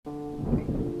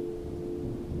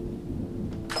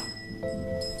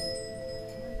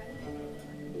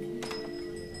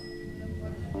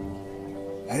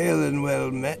and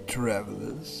well met,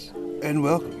 travelers, and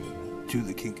welcome to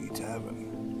the Kinky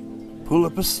Tavern. Pull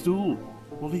up a stool.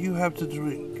 What do you have to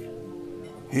drink?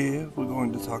 Here, we're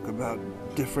going to talk about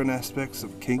different aspects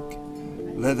of kink,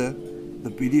 leather, the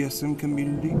BDSM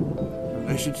community,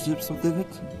 relationships within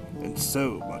it, and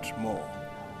so much more.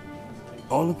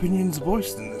 All opinions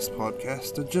voiced in this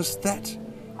podcast are just that,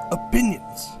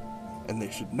 opinions, and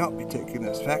they should not be taken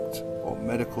as fact or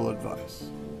medical advice.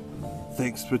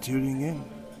 Thanks for tuning in.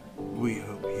 We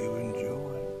hope you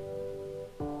enjoy.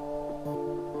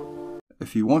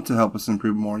 If you want to help us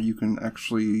improve more, you can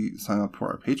actually sign up for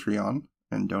our Patreon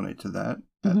and donate to that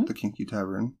at the Kinky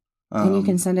Tavern. And you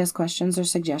can send us questions or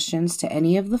suggestions to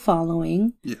any of the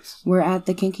following. Yes. We're at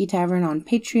the Kinky Tavern on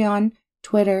Patreon,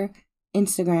 Twitter,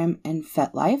 Instagram, and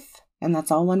FetLife. And that's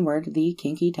all one word, the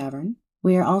Kinky Tavern.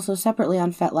 We are also separately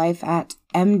on FetLife at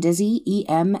mdizzy,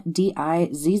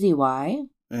 EMDIZZY.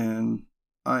 And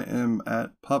I am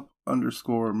at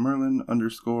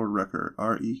pup_Merlin_Recker,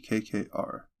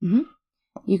 REKKR.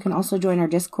 You can also join our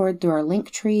Discord through our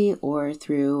link tree or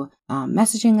through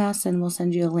messaging us, and we'll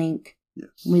send you a link.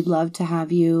 Yes. We'd love to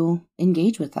have you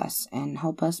engage with us and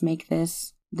help us make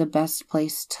this the best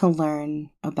place to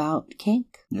learn about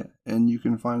kink. Yeah, and you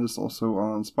can find us also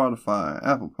on Spotify,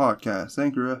 Apple Podcasts,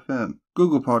 Anchor FM,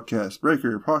 Google Podcasts,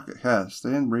 Breaker, Pocket Cast,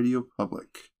 and Radio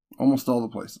Public. Almost all the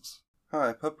places.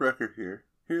 Hi, Pup Wrecker here.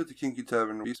 Here at the Kinky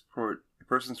Tavern, we support a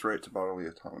person's right to bodily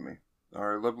autonomy.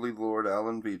 Our lovely Lord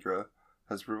Alan Vidra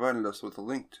has provided us with a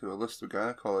link to a list of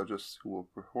gynecologists who will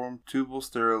perform tubal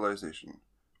sterilization,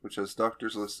 which has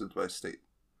doctors listed by state.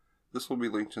 This will be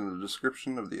linked in the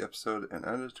description of the episode and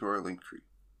added to our link tree.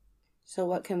 So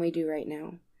what can we do right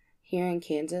now? Here in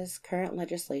Kansas, current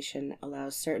legislation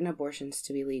allows certain abortions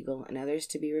to be legal and others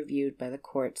to be reviewed by the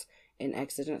courts in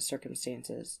exigent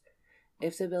circumstances.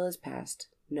 If the bill is passed,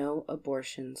 no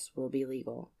abortions will be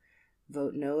legal.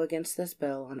 Vote no against this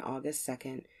bill on August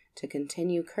 2nd to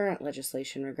continue current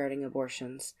legislation regarding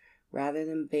abortions, rather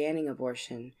than banning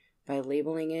abortion by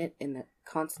labeling it in the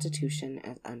Constitution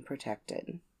as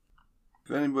unprotected.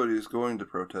 If anybody is going to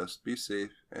protest, be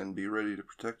safe and be ready to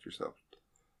protect yourself.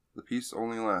 The peace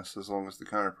only lasts as long as the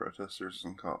counter-protesters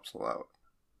and cops allow it.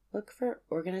 Look for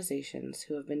organizations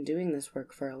who have been doing this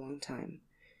work for a long time.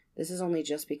 This is only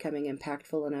just becoming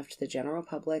impactful enough to the general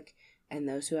public and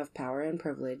those who have power and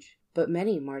privilege, but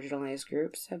many marginalized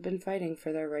groups have been fighting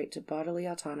for their right to bodily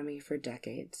autonomy for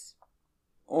decades.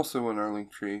 Also in our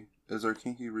link tree is our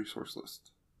kinky resource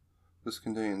list. This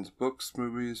contains books,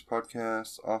 movies,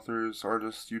 podcasts, authors,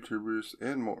 artists, YouTubers,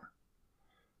 and more.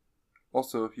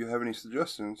 Also, if you have any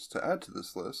suggestions to add to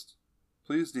this list,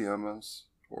 please DM us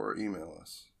or email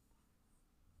us.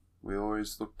 We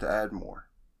always look to add more.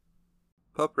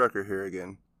 Pup Wrecker here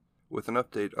again, with an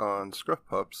update on Scruff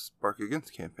Pup's Bark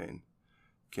Against campaign.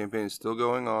 The campaign is still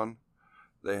going on.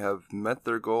 They have met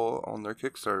their goal on their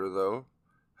Kickstarter though.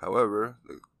 However,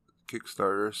 the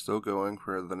Kickstarter is still going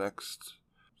for the next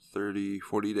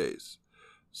 30-40 days.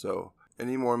 So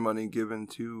any more money given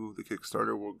to the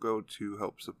Kickstarter will go to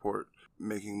help support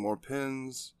making more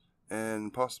pins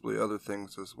and possibly other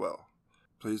things as well.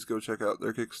 Please go check out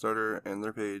their Kickstarter and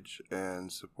their page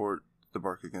and support the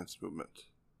Bark Against movement.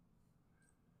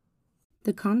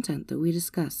 The content that we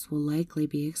discuss will likely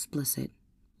be explicit.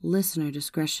 Listener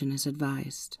discretion is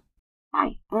advised.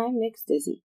 Hi, I'm Mixed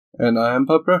Dizzy. And I am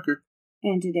Pup Wrecker.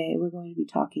 And today we're going to be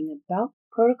talking about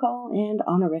protocol and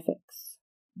honorifics.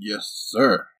 Yes,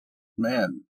 sir.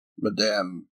 Ma'am.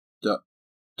 Madame.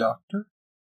 Doctor?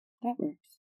 That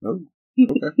works. Oh,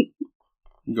 okay.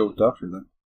 Go with doctor then.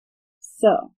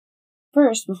 So,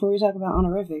 first, before we talk about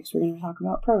honorifics, we're going to talk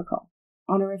about protocol.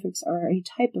 Honorifics are a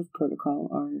type of protocol,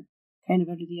 or kind of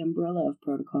under the umbrella of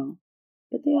protocol,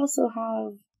 but they also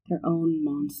have their own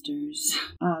monsters.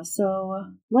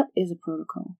 So, what is a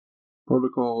protocol?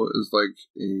 Protocol is like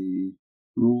a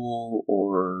rule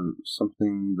or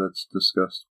something that's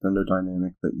discussed within a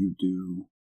dynamic that you do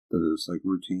that is like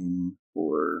routine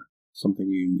or something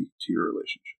unique to your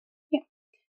relationship. Yeah.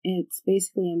 It's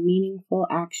basically a meaningful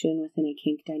action within a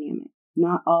kink dynamic.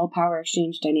 Not all power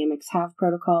exchange dynamics have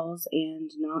protocols,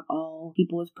 and not all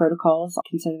people with protocols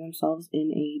consider themselves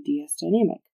in a DS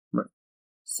dynamic. Right.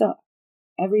 So,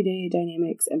 everyday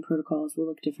dynamics and protocols will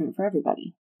look different for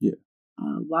everybody. Yeah.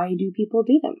 Why do people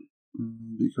do them?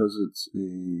 Because it's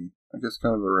I guess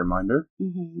kind of a reminder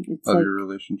It's of like, your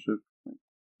relationship.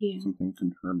 Yeah. Something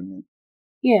confirming it.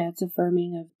 Yeah, it's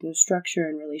affirming of the structure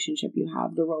and relationship you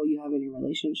have, the role you have in your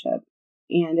relationship.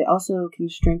 And it also can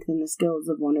strengthen the skills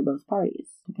of one or both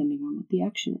parties, depending on what the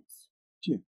action is.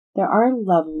 Yeah. There are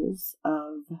levels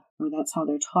of, or that's how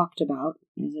they're talked about,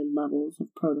 is in levels of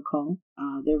protocol.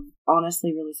 They're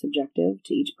honestly really subjective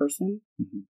to each person.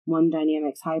 Mm-hmm. One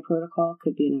dynamic's high protocol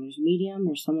could be another's medium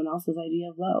or someone else's idea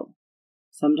of low.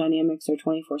 Some dynamics are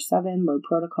 24/7, low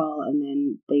protocol, and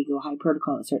then they go high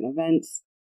protocol at certain events.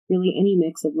 Really, any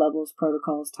mix of levels,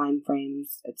 protocols, time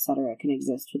frames, etc. can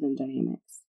exist within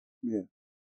dynamics. Yeah.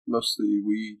 Mostly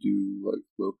we do like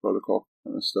low protocol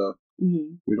kind of stuff.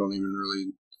 Mm-hmm. We don't even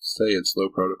really say it's low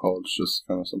protocol. It's just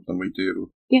kind of something we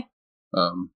do. Yeah.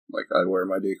 Like I wear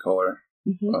my day collar.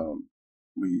 Mm-hmm.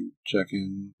 We check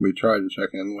in. We try to check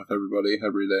in with everybody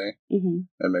every day Mm-hmm.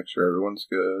 and make sure everyone's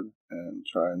good and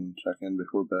try and check in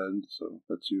before bed. So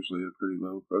that's usually a pretty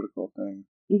low protocol thing.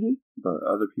 Mm-hmm. But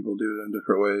other people do it in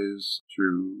different ways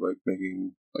through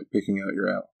picking out your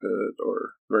outfit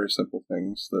or very simple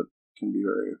things that can be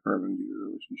very affirming to your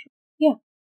relationship. Yeah,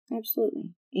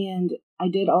 absolutely. And I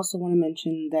did also want to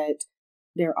mention that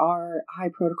there are high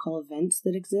protocol events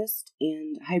that exist,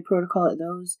 and high protocol at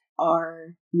those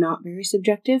are not very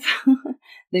subjective.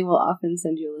 They will often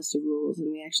send you a list of rules, and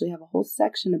we actually have a whole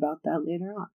section about that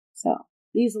later on. So,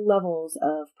 these levels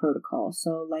of protocol.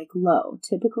 So, like low,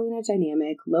 typically in a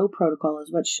dynamic, low protocol is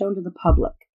what's shown to the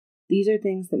public. These are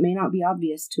things that may not be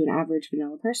obvious to an average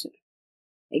vanilla person.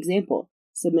 Example,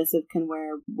 submissive can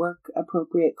wear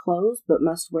work-appropriate clothes but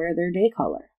must wear their day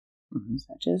color,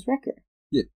 such as Wrecker.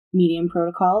 Yeah. Medium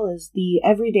protocol is the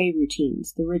everyday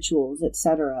routines, the rituals,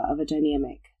 etc. of a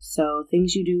dynamic. So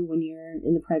things you do when you're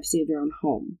in the privacy of your own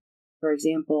home. For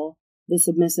example, the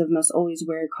submissive must always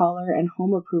wear collar and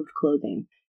home-approved clothing.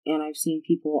 And I've seen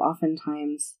people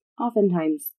oftentimes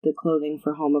the clothing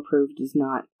for home-approved is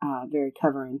not very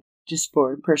covering, just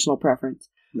for personal preference.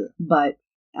 Yeah. But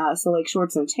so like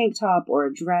shorts and tank top or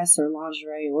a dress or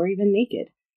lingerie or even naked.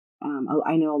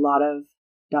 I know a lot of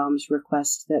doms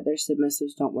request that their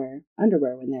submissives don't wear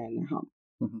underwear when they're in their home.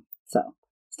 Mm-hmm. So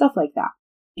stuff like that.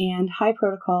 And high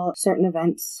protocol, certain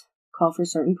events call for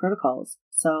certain protocols.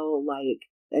 So like,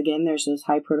 again, there's those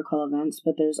high protocol events,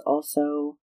 but there's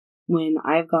also when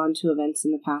I've gone to events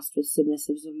in the past with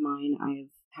submissives of mine,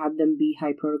 I've had them be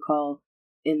high protocol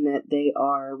in that they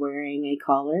are wearing a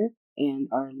collar and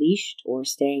are leashed or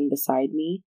staying beside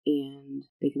me, and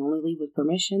they can only leave with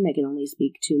permission. They can only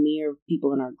speak to me or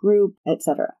people in our group,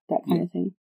 etc. That kind of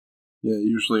thing. Yeah,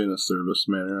 usually in a service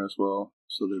manner as well.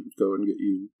 So they would go and get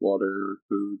you water or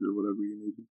food or whatever you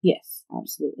needed. Yes,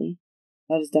 absolutely.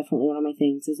 That is definitely one of my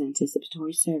things, is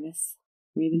anticipatory service,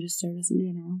 or even just service in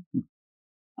general.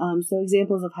 So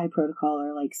examples of high protocol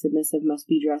are like submissive must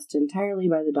be dressed entirely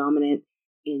by the dominant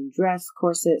in dress,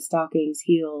 corset, stockings,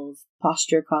 heels,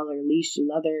 posture, collar, leash,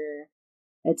 leather,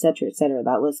 etc., etc.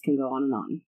 That list can go on and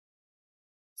on.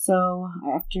 So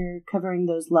after covering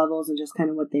those levels and just kind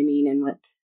of what they mean and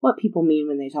what people mean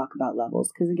when they talk about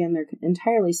levels, because again, they're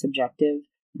entirely subjective.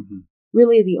 Mm-hmm.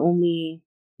 Really, the only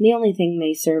thing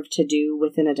they serve to do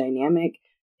within a dynamic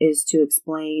is to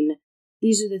explain,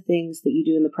 these are the things that you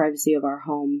do in the privacy of our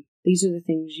home. These are the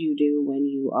things you do when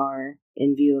you are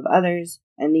in view of others.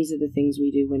 And these are the things we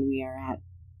do when we are at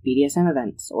BDSM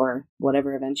events or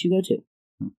whatever events you go to.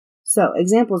 Mm-hmm. So,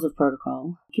 examples of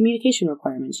protocol. Communication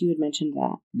requirements. You had mentioned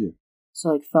that. Yeah. So,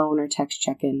 like phone or text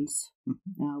check-ins.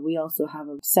 Mm-hmm. We also have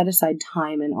a set-aside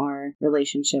time in our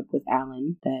relationship with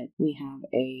Alan that we have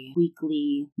a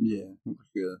weekly like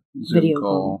a Zoom video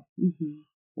call. Mm-hmm.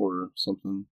 Or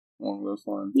something along those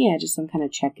lines. Yeah, just some kind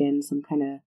of check-in, some kind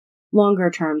of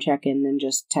longer-term check-in than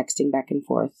just texting back and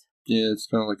forth. Yeah, it's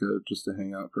kind of like just to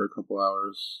hang out for a couple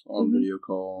hours on video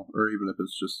call, or even if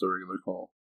it's just a regular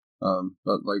call.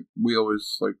 But like we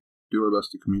always do our best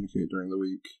to communicate during the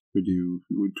week.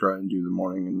 We try and do the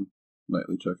morning and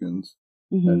nightly check-ins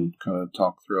and kind of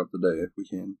talk throughout the day if we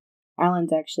can.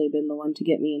 Alan's actually been the one to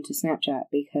get me into Snapchat,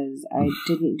 because I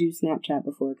didn't do Snapchat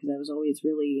before because I was always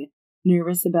really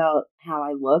nervous about how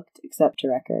I looked, except to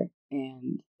Wrecker.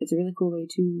 And it's a really cool way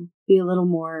to be a little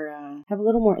more, have a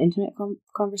little more intimate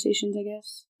conversations, I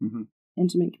guess. Mm-hmm.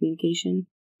 Intimate communication.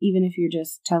 Even if you're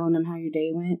just telling them how your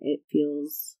day went, it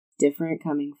feels different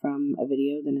coming from a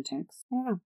video than a text. I don't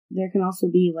know. There can also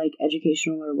be like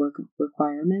educational or work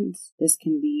requirements. This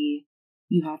can be,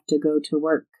 you have to go to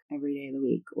work every day of the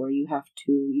week, or you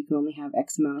can only have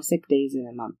X amount of sick days in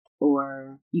a month,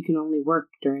 or you can only work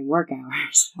during work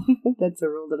hours. That's a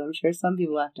rule that I'm sure some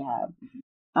people have to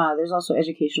have. There's also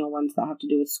educational ones that have to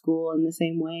do with school in the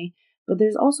same way, but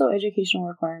there's also educational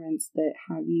requirements that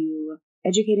have you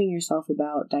educating yourself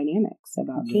about dynamics,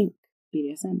 about kink,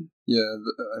 BDSM. Yeah,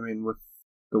 with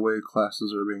the way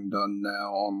classes are being done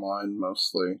now online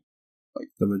mostly, like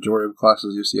the majority of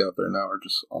classes you see out there now are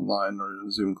just online or in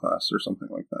a Zoom class or something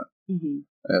like that. Mm-hmm.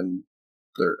 And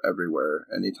they're everywhere,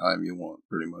 anytime you want,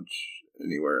 pretty much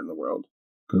anywhere in the world,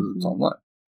 because it's online.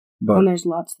 But, and there's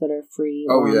lots that are free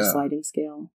or on a sliding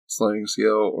scale. Sliding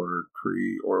scale or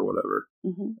free or whatever.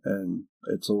 And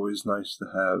it's always nice to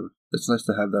have,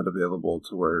 that available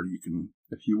to where you can,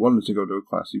 if you wanted to go to a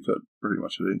class, you could pretty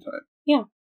much at any time. Yeah.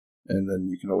 And then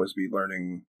you can always be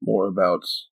learning more about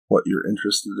what you're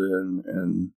interested in,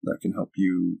 and that can help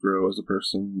you grow as a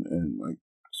person and like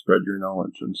spread your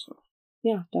knowledge and stuff.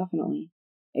 Yeah, definitely.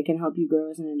 It can help you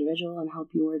grow as an individual and help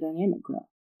your dynamic grow.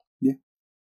 Yeah.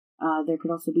 There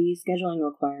could also be scheduling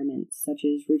requirements, such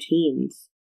as routines,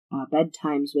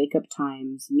 bedtimes, wake-up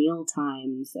times, meal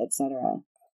times, etc.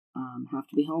 Have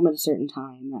to be home at a certain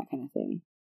time, that kind of thing.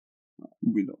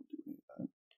 We don't do any of that.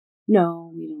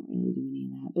 No, we don't really do any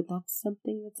of that, but that's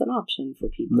something that's an option for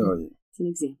people. No, yeah. It's an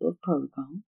example of protocol.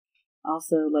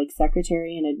 Also, like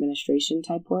secretary and administration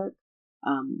type work,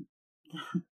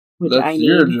 which that's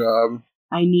your job.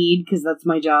 I need because that's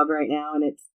my job right now, and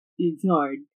it's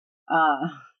hard.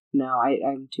 No,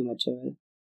 I'm too much of a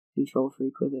control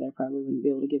freak with it. I probably wouldn't be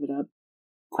able to give it up.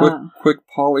 Quick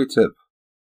poly tip.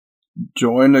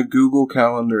 Join a Google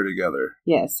Calendar together.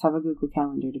 Yes, have a Google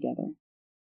Calendar together.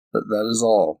 That is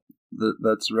all.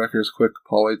 That's Wrecker's quick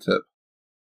poly tip.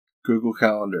 Google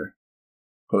Calendar.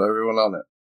 Put everyone on it.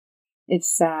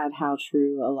 It's sad how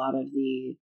true a lot of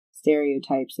the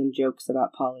stereotypes and jokes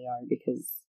about poly are,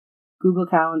 because Google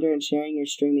Calendar and sharing your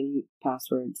streaming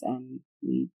passwords, and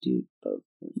we do both.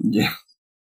 Yeah.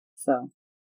 So,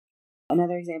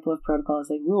 another example of protocol is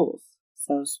like rules.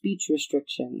 So, speech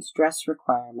restrictions, dress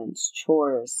requirements,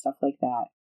 chores, stuff like that.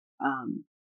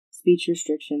 Speech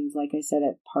restrictions, like I said,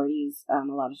 at parties, a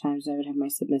lot of times I would have my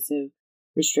submissive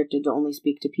restricted to only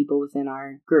speak to people within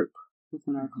our group,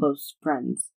 within our close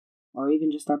friends, or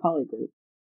even just our poly group.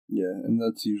 Yeah, and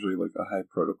that's usually like a high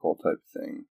protocol type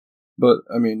thing. But,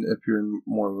 I mean, if you're in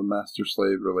more of a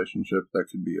master-slave relationship, that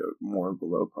could be more of a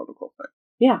low protocol thing.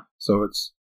 Yeah. So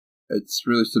it's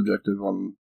really subjective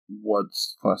on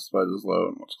what's classified as low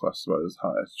and what's classified as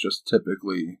high. It's just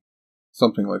typically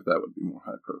something like that would be more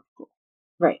high protocol.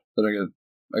 Right. But again,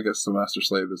 I guess the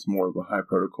master-slave is more of a high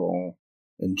protocol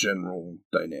in general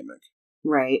dynamic.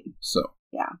 Right. So.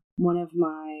 Yeah. One of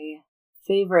my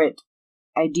favorite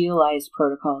idealized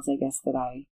protocols, I guess, that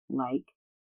I like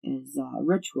is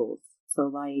rituals. So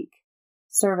like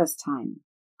service time,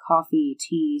 coffee,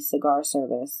 tea, cigar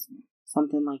service,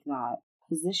 something like that.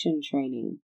 Position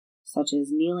training, such as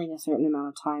kneeling a certain amount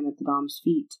of time at the dom's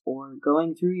feet, or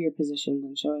going through your positions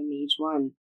and showing me each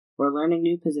one, or learning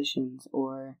new positions,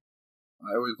 or...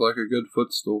 I always like a good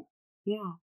footstool.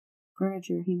 Yeah.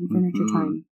 Furniture, human furniture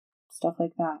time, stuff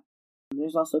like that.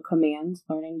 There's also commands,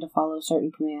 learning to follow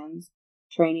certain commands,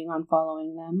 training on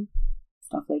following them,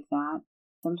 stuff like that.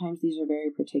 Sometimes these are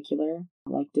very particular,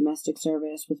 like domestic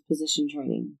service with position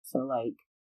training. So like,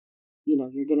 you know,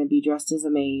 you're going to be dressed as a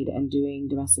maid and doing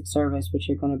domestic service, but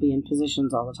you're going to be in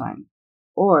positions all the time.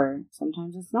 Or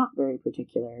sometimes it's not very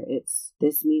particular.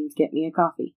 This means get me a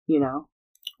coffee, you know?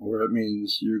 Or it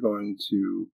means you're going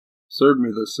to serve me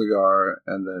the cigar,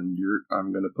 and then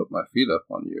I'm going to put my feet up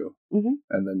on you,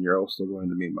 and then you're also going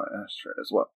to meet my ashtray as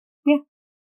well. Yeah,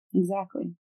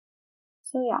 exactly.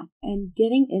 So yeah, and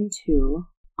getting into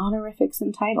honorifics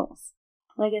and titles.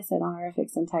 Like I said,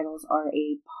 honorifics and titles are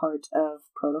a part of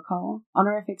protocol.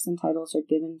 Honorifics and titles are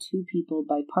given to people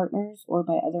by partners or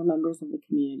by other members of the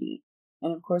community.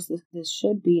 And of course, this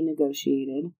should be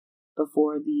negotiated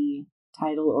before the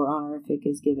title or honorific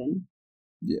is given.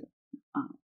 Yeah.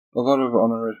 A lot of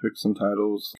honorifics and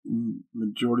titles,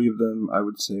 majority of them, I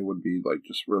would say, would be like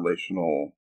just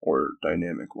relational or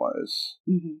dynamic-wise.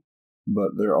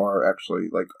 But there are actually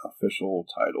like official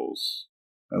titles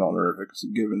and honorifics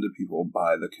given to people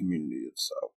by the community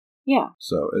itself. Yeah.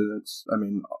 So I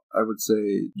mean, I would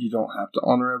say you don't have to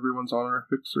honor everyone's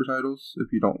honorifics or titles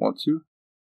if you don't want to,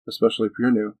 especially if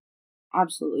you're new.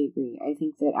 Absolutely agree. I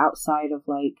think that outside of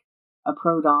like a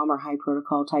pro-dom or high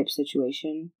protocol type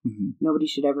situation, nobody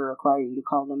should ever require you to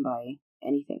call them by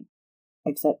anything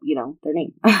except, you know, their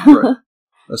name. Right.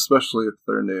 Especially if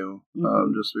they're new,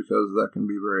 just because that can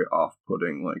be very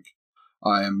off-putting. Like,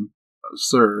 I am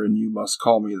sir, and you must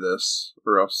call me this,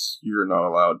 or else you're not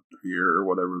allowed here, or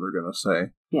whatever they're going to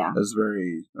say. Yeah. It's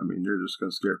very, I mean, you're just going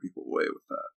to scare people away with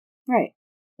that. Right.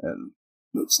 And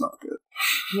that's not good.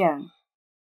 Yeah.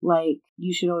 Like,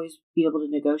 you should always be able to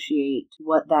negotiate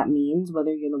what that means,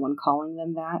 whether you're the one calling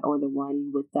them that, or the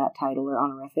one with that title or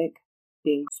honorific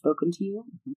being spoken to you.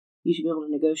 You should be able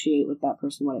to negotiate with that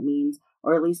person what it means,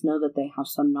 or at least know that they have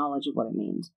some knowledge of what it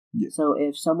means. Yeah. So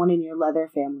if someone in your leather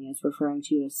family is referring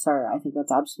to you as sir, I think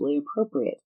that's absolutely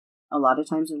appropriate. A lot of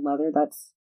times in leather,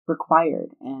 that's required,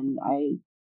 and I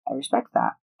respect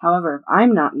that. However, if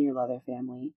I'm not in your leather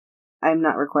family, I'm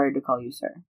not required to call you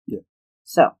sir. Yeah.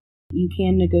 So, you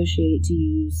can negotiate to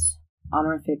use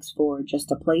honorifics for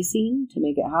just a play scene to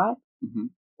make it hot,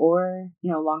 or,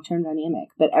 long-term dynamic.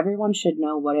 But everyone should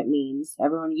know what it means.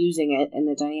 Everyone using it in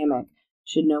the dynamic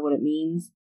should know what it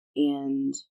means,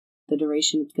 and the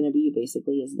duration it's going to be,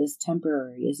 basically. Is this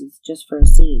temporary? Is it just for a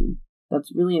scene?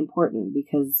 That's really important,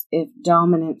 because if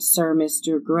dominant Sir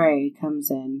Mr. Grey comes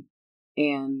in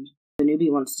and the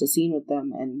newbie wants to scene with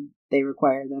them and they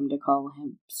require them to call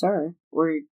him sir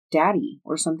or daddy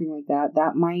or something like that,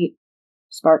 that might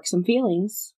spark some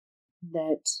feelings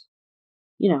that,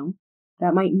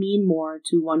 that might mean more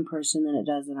to one person than it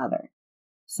does another.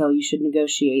 So you should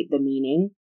negotiate the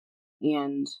meaning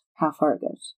and how far it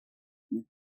goes.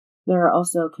 There are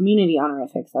also community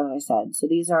honorifics, as I said. So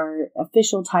these are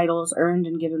official titles earned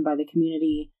and given by the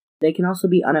community. They can also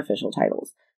be unofficial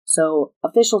titles. So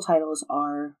official titles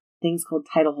are things called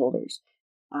title holders.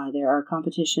 There are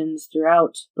competitions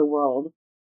throughout the world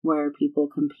where people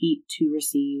compete to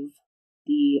receive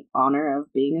the honor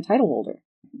of being a title holder.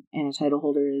 And a title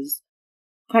holder is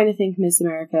kind of think Miss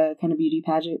America, kind of beauty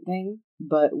pageant thing,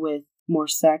 but with more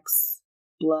sex,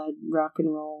 blood, rock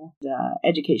and roll,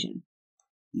 education.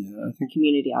 Yeah, I think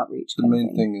community outreach. The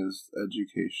main thing is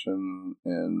education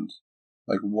and,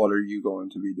 what are you going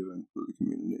to be doing for the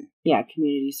community? Yeah,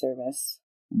 community service.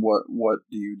 What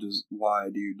do you why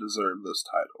do you deserve this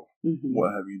title?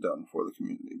 What have you done for the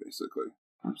community, basically?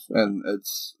 Absolutely. And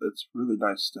it's really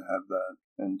nice to have that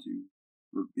and to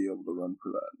be able to run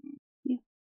for that and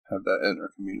have that in our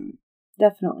community.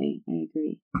 Definitely, I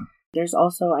agree. There's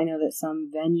also, I know that some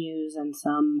venues and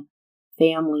some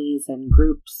families and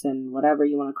groups and whatever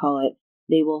you want to call it,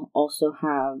 they will also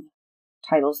have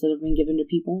titles that have been given to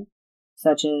people,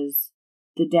 such as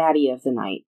the daddy of the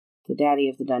night, the daddy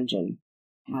of the dungeon,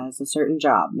 has a certain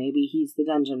job. Maybe he's the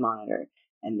dungeon monitor,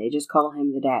 and they just call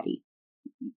him the daddy.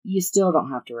 You still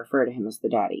don't have to refer to him as the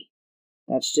daddy.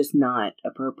 That's just not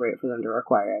appropriate for them to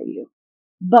require of you.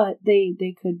 But they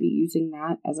could be using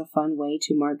that as a fun way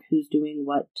to mark who's doing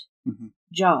what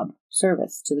job,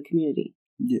 service to the community.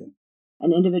 Yeah.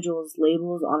 An individual's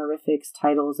labels, honorifics,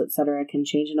 titles, etc. can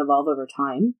change and evolve over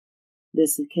time.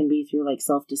 This can be through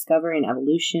self-discovery and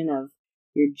evolution of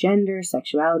your gender,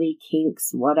 sexuality,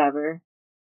 kinks, whatever.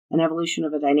 An evolution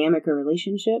of a dynamic or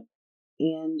relationship.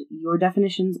 And your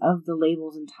definitions of the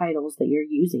labels and titles that you're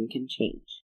using can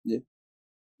change. Yeah.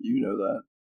 You know that.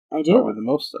 I do. Probably the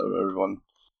most of everyone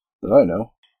that I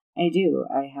know. I do.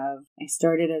 I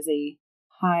started as a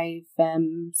high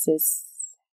femme cis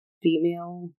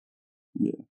female.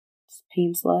 Yeah.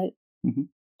 Pain slut.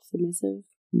 Submissive.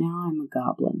 Now I'm a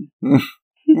goblin.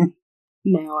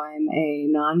 Now I'm a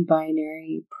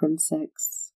non-binary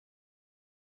princess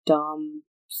dom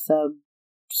sub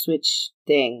switch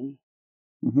thing.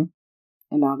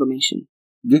 Amalgamation.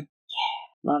 Yeah.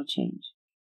 A lot of change.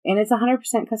 And it's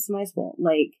 100% customizable.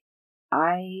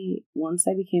 Once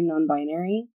I became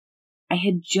non-binary, I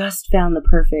had just found the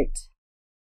perfect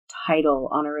title,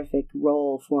 honorific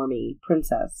role for me,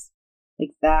 princess.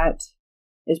 That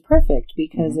is perfect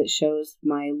because it shows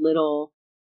my little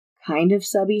kind of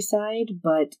subby side,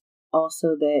 but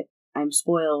also that I'm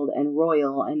spoiled and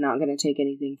royal and not going to take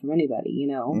anything from anybody,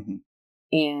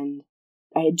 And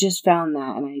I had just found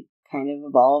that, and I kind of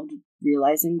evolved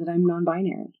realizing that I'm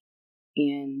non-binary.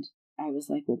 And I was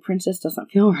like, well, princess doesn't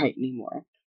feel right anymore.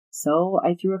 So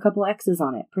I threw a couple X's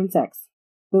on it. Prince X.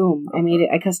 Boom. I made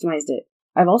it. I customized it.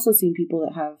 I've also seen people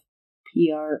that have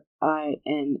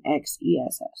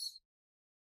PRINXESS.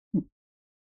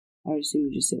 I would assume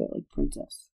you just say that like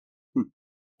princess.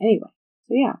 Anyway,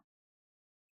 so yeah.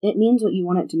 It means what you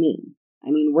want it to mean. I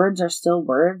mean, words are still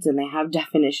words and they have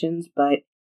definitions, but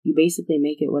you basically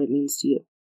make it what it means to you.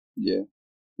 Yeah.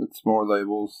 It's more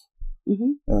labels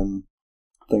and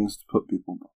things to put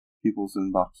people's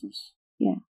in boxes.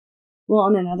 Yeah. Well,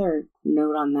 on another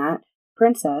note on that,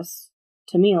 princess,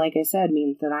 to me, like I said,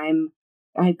 means that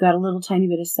I've got a little tiny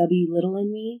bit of subby little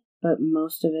in me, but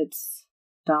most of it's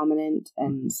dominant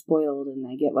and spoiled and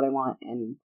I get what I want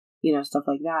and, stuff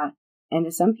like that. And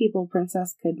to some people,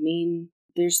 princess could mean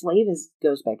their slave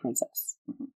goes by princess.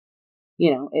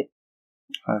 It...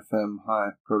 High femme,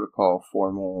 high protocol,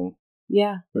 formal.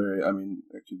 Yeah. Very,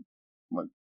 it could,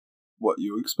 what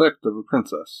you expect of a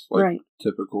princess. Right.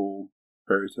 Typical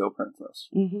fairy tale princess.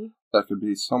 That could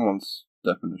be someone's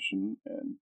definition,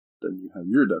 and then you have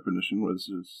your definition, which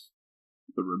is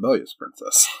the rebellious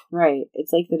princess. Right.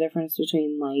 It's like the difference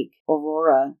between,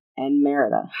 Aurora and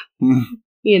Merida.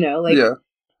 Yeah.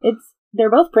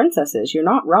 They're both princesses. You're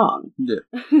not wrong. Yeah.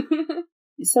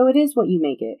 So it is what you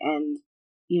make it. And,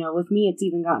 with me, it's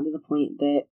even gotten to the point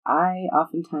that I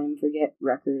oftentimes forget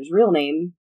Wrecker's real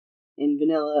name in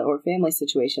vanilla or family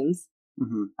situations,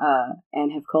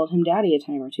 and have called him Daddy a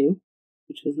time or two,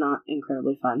 which was not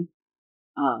incredibly fun.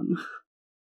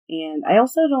 And I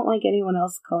also don't like anyone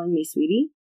else calling me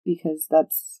Sweetie, because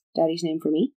that's Daddy's name for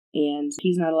me, and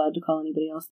he's not allowed to call anybody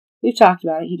else. We've talked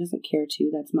about it. He doesn't care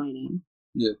to. That's my name.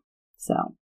 Yeah.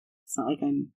 So it's not like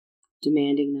I'm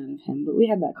demanding that of him, but we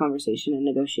had that conversation and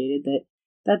negotiated that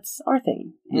that's our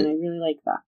thing, and I really like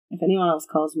that. If anyone else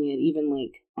calls me it, even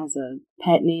like as a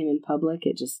pet name in public,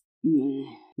 it just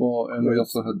Well, and we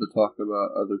also had to talk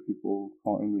about other people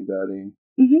calling me Daddy.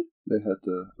 They had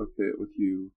to okay it with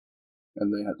you,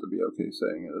 and they had to be okay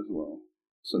saying it as well.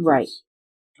 So it's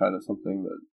kind of something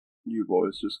that you've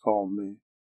always just called me,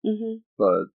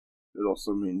 but it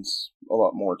also means a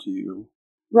lot more to you.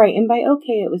 Right, and by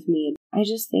okay it with me, I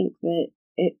just think that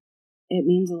it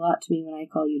means a lot to me when I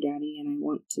call you Daddy, and I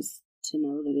want to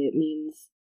know that it means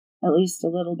at least a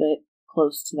little bit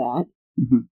close to that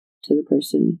to the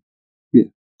person.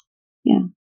 Yeah.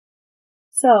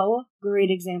 So, great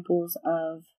examples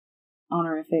of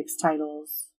honorifics,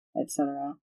 titles,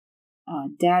 etc.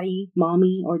 Daddy,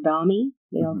 Mommy, or Dommy,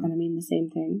 they all kind of mean the same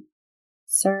thing.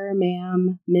 Sir,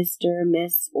 Ma'am, Mr.,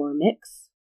 Miss, or Mix.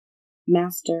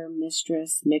 Master,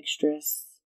 Mistress, Mixtress.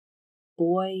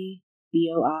 Boy,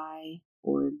 BOI,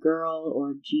 or Girl,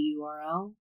 or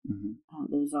GURL.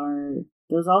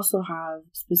 Those also have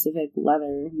specific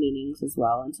leather meanings as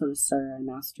well, and so does Sir and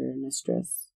Master and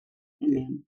Mistress and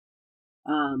Ma'am.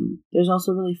 There's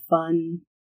also really fun,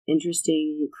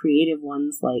 interesting, creative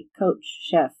ones like Coach,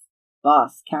 Chef,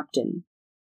 Boss, Captain.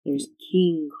 There's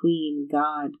King, Queen,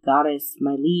 God, Goddess,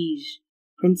 My Liege,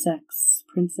 Princess,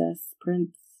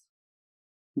 Prince.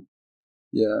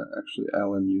 Yeah, actually,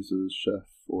 Alan uses Chef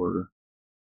for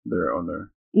their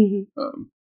owner,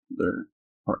 their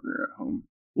partner at home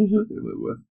that they live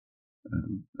with.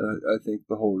 And I think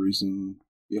the whole reason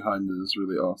behind it is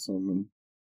really awesome, and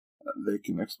they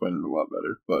can explain it a lot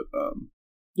better. But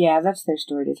yeah, that's their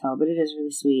story to tell, but it is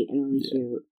really sweet and really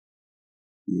cute.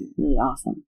 Yeah. Really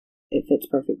awesome. It fits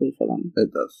perfectly for them.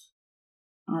 It does.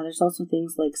 There's also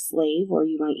things like slave, or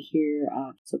you might hear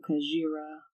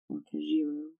Kajira or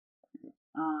Kajiru.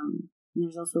 And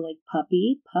there's also like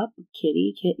puppy, pup,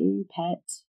 kitty, kitten, pet,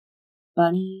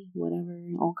 bunny, whatever,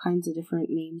 all kinds of different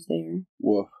names there.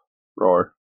 Woof.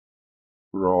 Roar.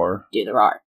 Roar. Do the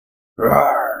roar.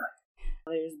 Roar.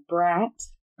 There's brat,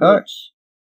 Hi. which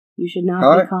you should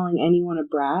not be calling anyone a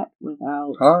brat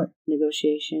without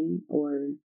negotiation or,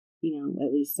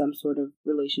 at least some sort of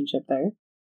relationship there.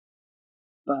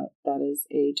 But that is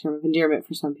a term of endearment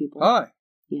for some people. Hi.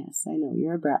 Yes, I know.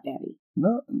 You're a brat daddy.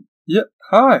 No. Yeah.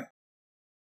 Hi.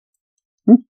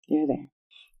 There.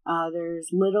 There's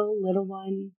little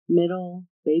one, middle,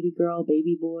 baby girl,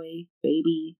 baby boy,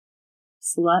 baby,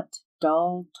 slut,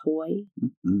 doll, toy,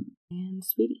 and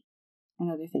sweetie, and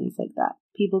other things like that.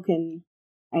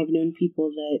 I've known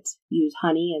people that use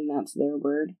honey, and that's their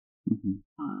word.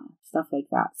 Stuff like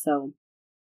that. So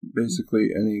basically,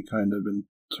 any kind of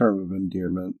term of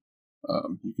endearment,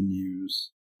 you can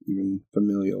use, even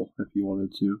familial if you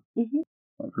wanted to.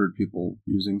 I've heard people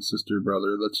using sister,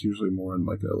 brother. That's usually more in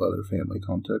like a leather family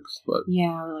context, but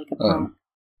yeah, or like a pet.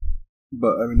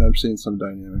 But I mean, I've seen some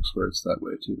dynamics where it's that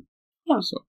way too. Yeah.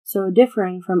 So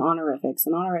differing from honorifics,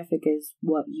 an honorific is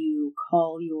what you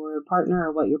call your partner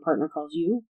or what your partner calls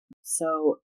you.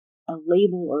 So a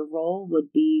label or role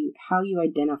would be how you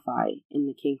identify in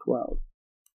the kink world.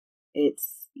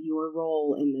 It's your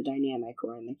role in the dynamic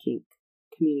or in the kink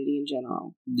community in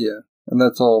general. Yeah. And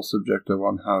that's all subjective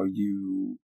on how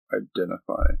you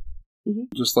identify.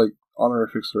 Just like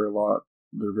honorifics are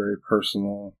they're very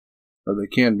personal, or they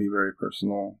can be very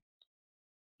personal.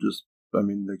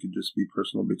 They could just be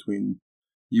personal between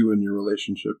you and your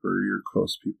relationship or your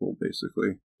close people,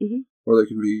 basically. Or they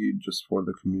can be just for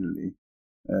the community.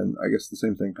 And I guess the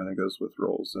same thing kind of goes with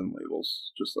roles and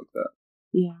labels, just like that.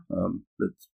 Yeah.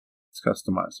 It's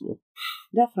customizable.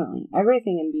 Definitely.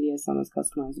 Everything in BDSM is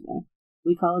customizable.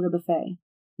 We call it a buffet.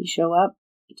 You show up,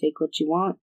 you take what you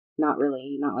want. Not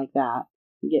really, not like that.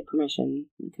 You get permission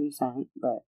and consent,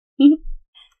 but...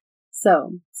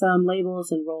 So, some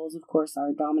labels and roles, of course,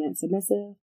 are dominant,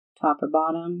 submissive, top or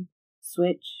bottom,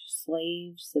 switch,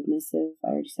 slave, submissive, I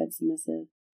already said submissive,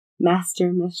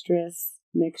 master, mistress,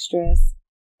 mixtress,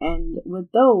 and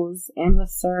with those, and with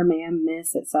sir, ma'am,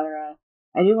 miss, etc.,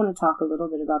 I do want to talk a little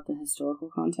bit about the historical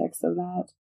context of that.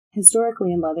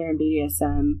 Historically, in leather and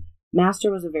BDSM,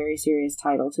 master was a very serious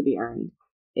title to be earned.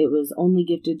 It was only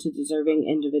gifted to deserving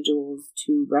individuals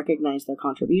to recognize their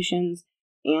contributions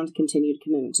and continued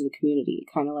commitment to the community,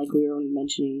 kind of like we were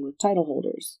mentioning with title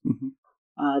holders. Mm-hmm.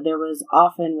 There was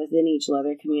often within each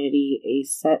leather community a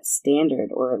set standard,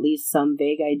 or at least some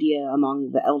vague idea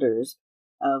among the elders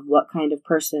of what kind of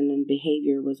person and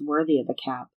behavior was worthy of a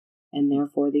cap, and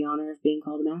therefore the honor of being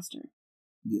called a master.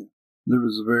 Yeah. There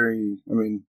was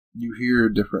you hear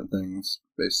different things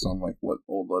based on like what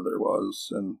old leather was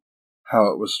and how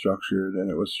it was structured,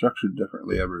 and it was structured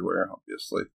differently everywhere,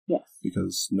 obviously. Yes.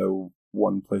 Because no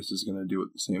one place is going to do it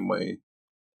the same way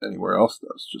anywhere else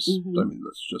does.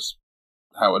 That's just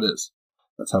how it is.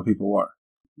 That's how people are.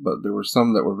 But there were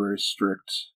some that were very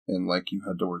strict, and like you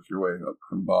had to work your way up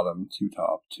from bottom to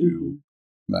top to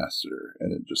master,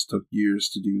 and it just took years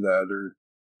to do that, or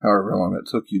however long it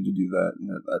took you to do that, and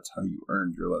that's how you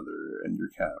earned your leather and your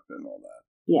cap and all that.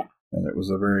 Yeah. And it was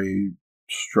a very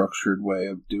structured way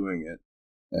of doing it,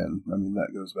 and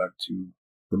that goes back to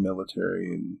the military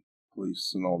and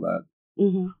police and all that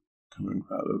coming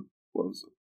out of, what was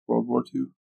it, World War II?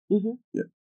 Mm-hmm. Yeah.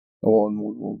 Oh, and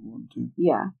World War II.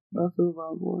 Yeah, both of the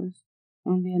World Wars,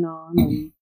 and Vietnam,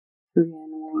 and Korean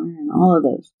War, and all of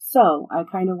those. So, I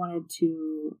kind of wanted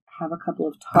to have a couple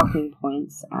of talking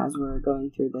points as we're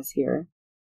going through this here.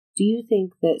 Do you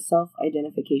think that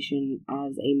self-identification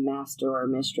as a master or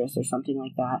mistress or something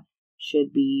like that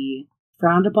should be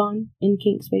frowned upon in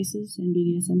kink spaces, in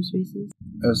BDSM spaces?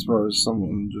 As far as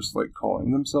someone just like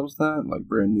calling themselves that, like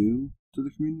brand new to the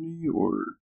community,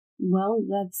 or... Well,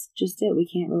 that's just it. We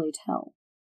can't really tell.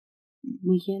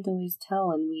 We can't always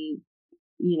tell, and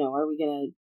are we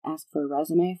going to ask for a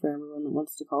resume for everyone that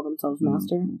wants to call themselves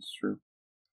master? That's true.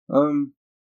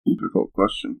 Difficult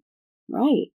question.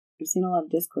 Right. I've seen a lot of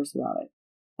discourse about it.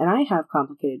 And I have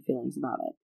complicated feelings about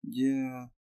it. Yeah.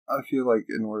 I feel like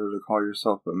in order to call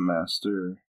yourself a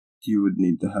master, you would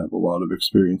need to have a lot of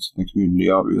experience in the community,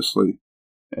 obviously,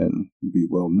 and be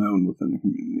well known within the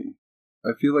community.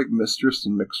 I feel like mistress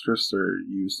and mixtress are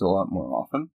used a lot more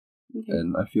often. Okay.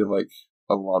 And I feel like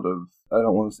a lot of, I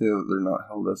don't want to say that they're not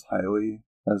held as highly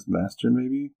as master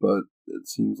maybe, but it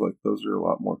seems like those are a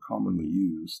lot more commonly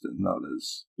used and not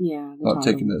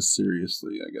taken as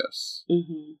seriously, I guess,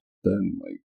 than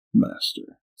like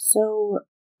master. So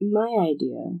my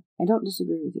idea, I don't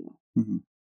disagree with you. Mm-hmm.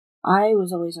 I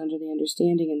was always under the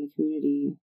understanding in the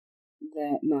community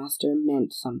that master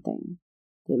meant something.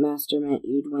 That master meant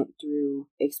you'd went through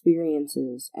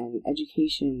experiences and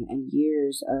education and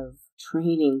years of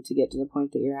training to get to the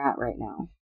point that you're at right now.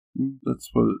 That's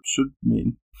what it should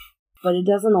mean. But it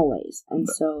doesn't always. And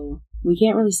so we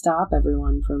can't really stop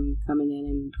everyone from coming in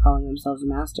and calling themselves a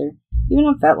master. Even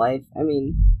on FetLife,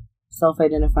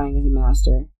 self-identifying as a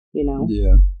master,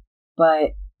 Yeah.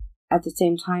 But at the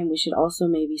same time, we should also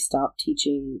maybe stop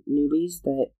teaching newbies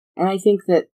that, and I think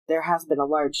that there has been a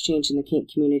large change in the kink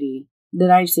community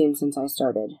that I've seen since I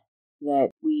started,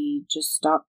 that we just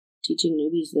stop teaching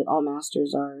newbies that all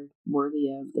masters are worthy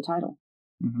of the title.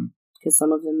 Because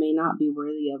some of them may not be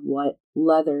worthy of what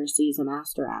leather sees a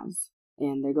master as.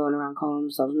 And they're going around calling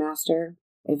themselves master.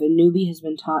 If a newbie has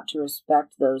been taught to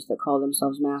respect those that call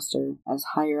themselves master as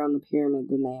higher on the pyramid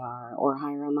than they are, or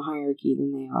higher on the hierarchy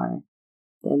than they are,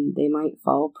 then they might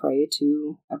fall prey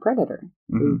to a predator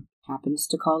who happens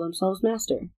to call themselves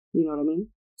master. You know what I mean?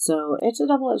 So it's a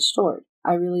double-edged sword.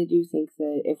 I really do think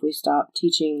that if we stop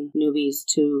teaching newbies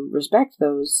to respect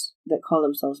those that call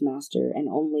themselves master, and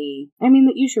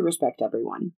that you should respect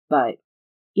everyone, but,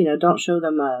 don't show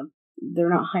them they're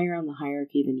not higher on the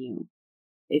hierarchy than you.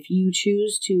 If you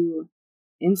choose to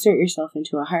insert yourself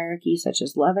into a hierarchy such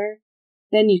as leather,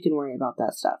 then you can worry about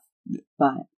that stuff. Yeah.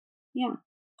 But, yeah,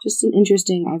 just an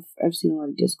interesting, I've seen a lot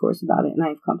of discourse about it, and I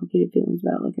have complicated feelings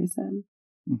about it, like I said.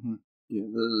 Yeah,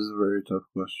 this is a very tough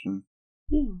question.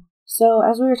 Yeah. So,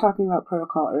 as we were talking about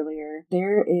protocol earlier,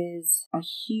 there is a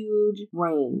huge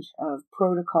range of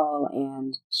protocol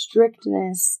and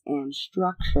strictness and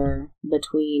structure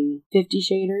between 50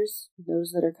 shaders,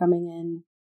 those that are coming in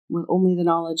with only the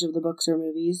knowledge of the books or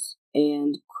movies,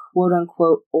 and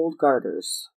quote-unquote old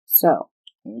guarders. So.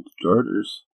 Old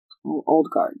guarders? Old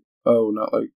guard. Oh,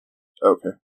 not like...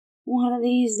 Okay. One of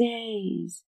these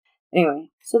days. Anyway,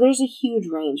 so there's a huge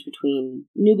range between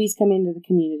newbies coming into the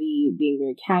community, being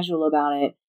very casual about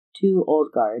it, to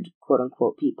old guard,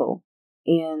 quote-unquote, people.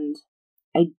 And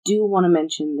I do want to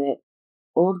mention that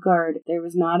old guard, there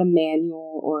was not a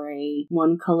manual or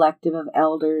one collective of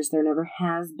elders. There never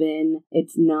has been.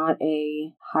 It's not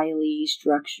a highly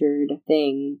structured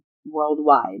thing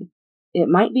worldwide. It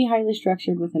might be highly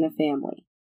structured within a family.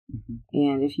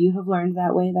 And if you have learned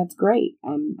that way, that's great.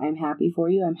 I'm happy for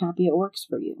you. I'm happy it works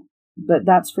for you. But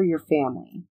that's for your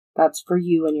family. That's for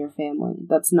you and your family.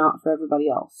 That's not for everybody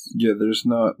else. Yeah, there's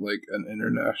not, like, an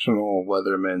international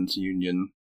Leathermen's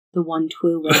Union. The one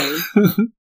true way.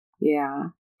 Yeah.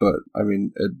 But, I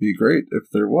mean, it'd be great if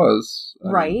there was.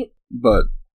 Right. But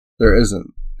there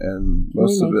isn't. And Can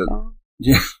most we of make it... that?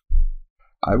 Yeah.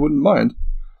 I wouldn't mind.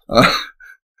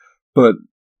 But,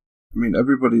 I mean,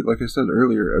 everybody, like I said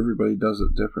earlier, everybody does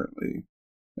it differently.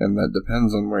 And that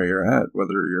depends on where you're at,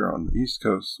 whether you're on the East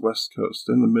Coast, West Coast,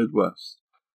 in the Midwest,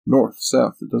 North,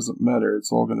 South, it doesn't matter.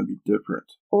 It's all going to be different.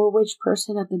 Or which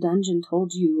person at the dungeon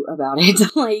told you about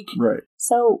it. Like, right.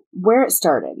 So, where it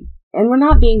started. And we're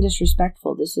not being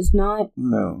disrespectful. This is not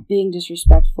being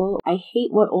disrespectful. I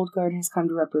hate what Old Guard has come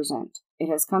to represent. It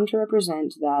has come to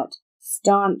represent that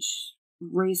staunch,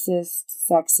 racist,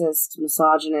 sexist,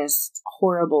 misogynist,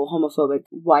 horrible, homophobic,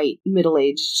 white,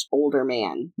 middle-aged, older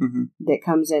man that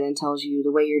comes in and tells you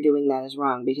the way you're doing that is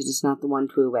wrong because it's not the one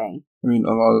true way. I mean,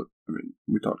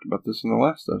 we talked about this in the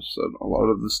last episode. A lot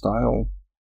of the style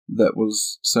that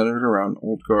was centered around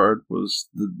Old Guard was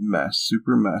the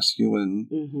super masculine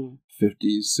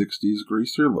 50s, 60s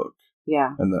greaser look.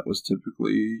 Yeah. And that was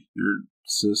typically your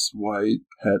cis white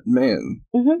het man.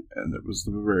 And it was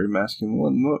the very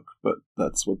masculine look, but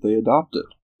that's what they adopted.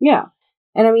 Yeah.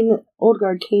 And I mean, the Old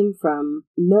Guard came from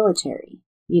military.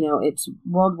 You know, it's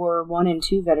World War I and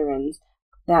II veterans.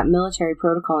 That military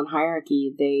protocol and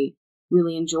hierarchy, they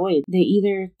really enjoyed. They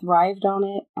either thrived on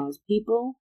it as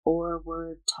people or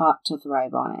were taught to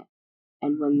thrive on it.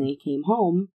 And when they came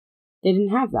home, they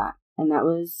didn't have that. And that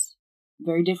was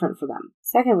very different for them.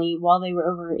 Secondly, while they were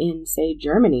over in, say,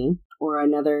 Germany or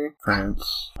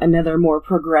France, another more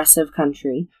progressive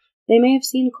country, they may have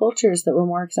seen cultures that were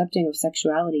more accepting of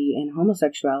sexuality and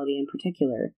homosexuality in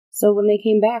particular. So when they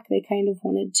came back, they kind of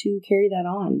wanted to carry that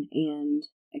on and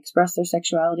express their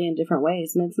sexuality in different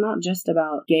ways. And it's not just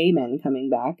about gay men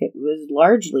coming back. It was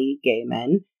largely gay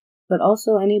men, but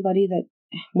also anybody that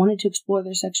wanted to explore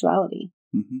their sexuality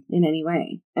in any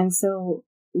way. And so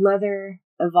leather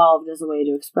evolved as a way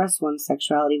to express one's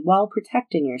sexuality while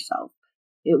protecting yourself.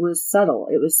 It was subtle.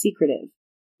 It was secretive.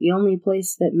 The only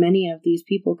place that many of these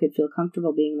people could feel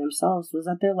comfortable being themselves was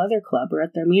at their leather club or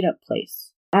at their meetup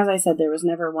place. As I said, there was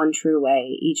never one true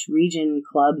way. Each region,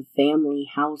 club, family,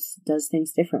 house does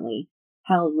things differently.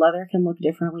 How leather can look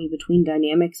differently between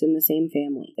dynamics in the same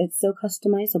family. It's so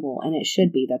customizable, and it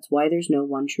should be. That's why there's no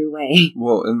one true way.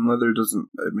 Well, and leather doesn't,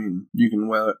 I mean, you can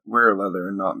wear leather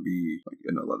and not be like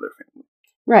in a leather family.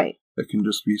 Right. It can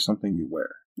just be something you wear.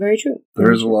 Very true.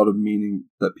 There is a lot of meaning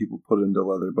that people put into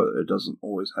leather, but it doesn't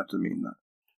always have to mean that.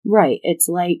 Right. It's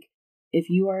like, if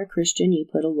you are a Christian, you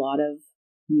put a lot of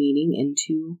meaning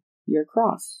into your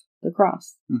cross. The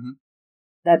cross.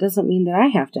 That doesn't mean that I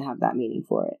have to have that meaning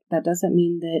for it. That doesn't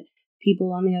mean that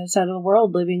people on the other side of the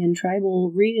world living in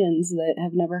tribal regions that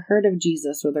have never heard of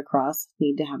Jesus or the cross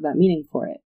need to have that meaning for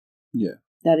it. Yeah.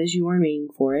 That is your meaning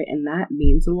for it, and that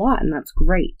means a lot, and that's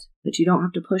great. But you don't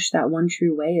have to push that one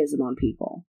true wayism on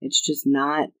people. It's just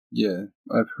not... Yeah,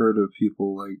 I've heard of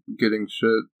people, like, getting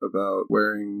shit about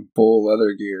wearing full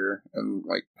leather gear and,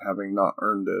 like, having not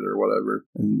earned it or whatever.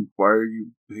 And why are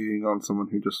you hating on someone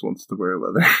who just wants to wear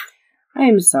leather?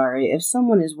 I'm sorry, if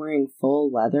someone is wearing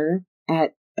full leather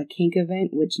at a kink event,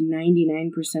 which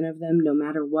 99% of them, no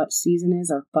matter what season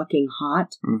is, are fucking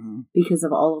hot because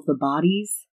of all of the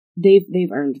bodies...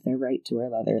 They've earned their right to wear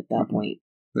leather at that point.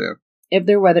 Yeah. If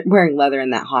they're wearing leather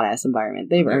in that hot-ass environment,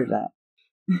 they've earned that.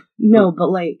 No, but,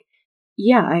 like,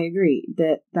 yeah, I agree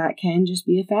that can just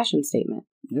be a fashion statement.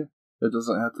 Yeah. It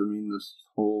doesn't have to mean this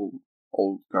whole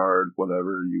Old Guard,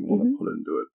 whatever you want to put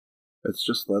into it. It's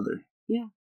just leather. Yeah.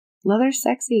 Leather's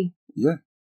sexy. Yeah.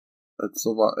 That's a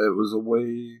lot. It was a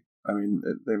way... I mean,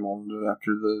 they modeled it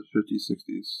after the 50s,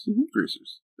 60s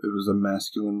greasers. It was a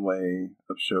masculine way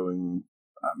of showing...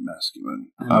 I'm masculine.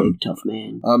 I'm big tough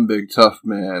man. I'm big tough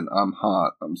man. I'm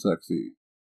hot. I'm sexy.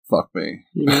 Fuck me.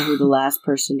 You know who the last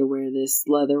person to wear this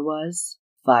leather was?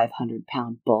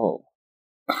 500-pound bull.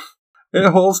 It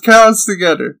holds cows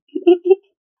together.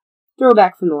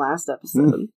 Throwback from the last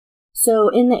episode. So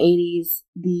in the 80s,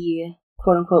 the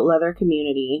quote-unquote leather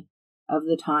community of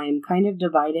the time kind of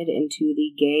divided into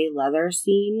the gay leather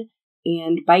scene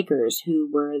and bikers,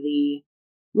 who were the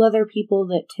leather people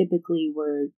that typically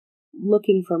were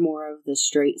looking for more of the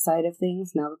straight side of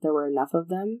things. Now that there were enough of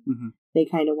them, they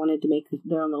kind of wanted to make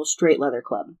their own little straight leather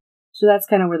club. So that's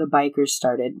kind of where the bikers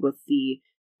started, with the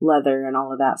leather and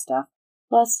all of that stuff.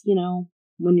 Plus, you know,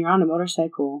 when you're on a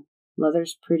motorcycle,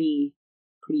 leather's pretty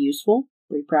useful,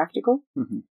 pretty practical.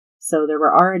 So there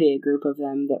were already a group of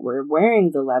them that were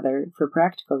wearing the leather for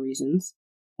practical reasons,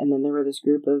 and then there were this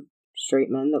group of straight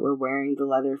men that were wearing the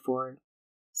leather for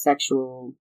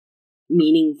sexual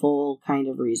meaningful kind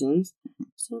of reasons.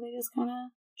 So they just kind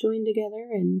of joined together,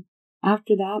 and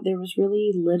after that, there was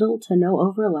really little to no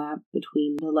overlap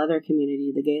between the leather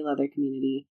community, the gay leather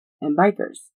community, and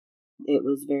bikers. It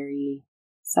was very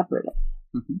separated.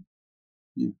 Mm-hmm.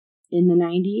 Yeah. In the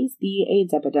 90s, the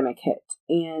AIDS epidemic hit,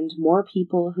 and more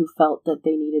people who felt that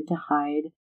they needed to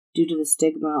hide due to the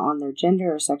stigma on their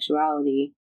gender or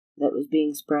sexuality that was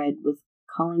being spread with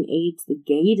calling AIDS the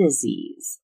gay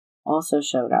disease also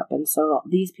showed up. And so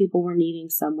these people were needing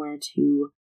somewhere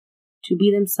to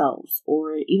be themselves,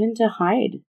 or even to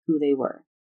hide who they were.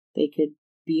 They could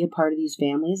be a part of these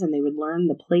families, and they would learn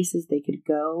the places they could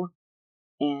go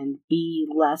and be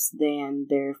less than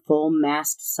their full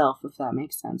masked self, if that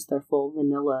makes sense. Their full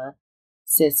vanilla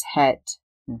cis het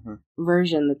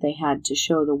version that they had to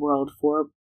show the world for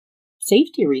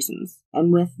safety reasons.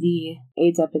 And with the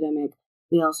AIDS epidemic,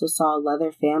 we also saw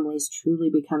leather families truly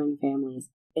becoming families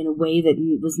in a way that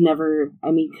was never,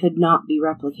 could not be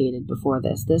replicated before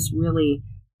this. This really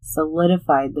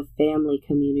solidified the family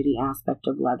community aspect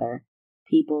of leather.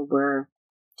 People were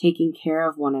taking care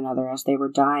of one another as they were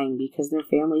dying because their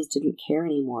families didn't care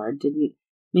anymore.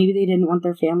 Maybe they didn't want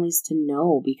their families to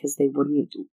know because they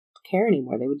wouldn't care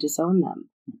anymore. They would disown them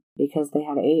because they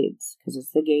had AIDS, because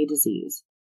it's the gay disease,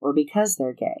 or because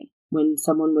they're gay. When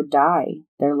someone would die,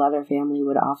 their leather family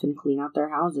would often clean out their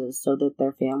houses so that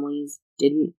their families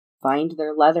didn't find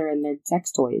their leather and their sex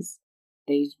toys.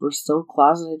 They were still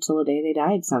closeted till the day they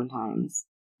died sometimes.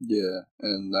 Yeah,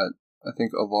 and that, I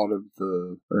think a lot of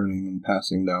the earning and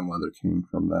passing down leather came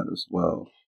from that as well.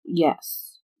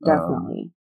 Yes,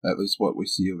 definitely. At least what we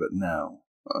see of it now.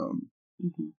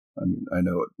 I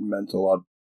know it meant a lot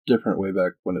different way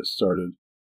back when it started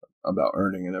about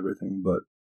earning and everything, but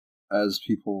as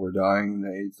people were dying in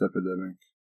the AIDS epidemic,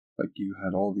 like, you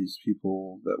had all these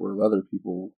people that were leather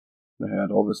people. They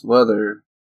had all this leather,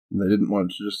 and they didn't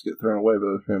want it to just get thrown away by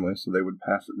their family, so they would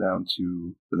pass it down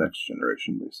to the next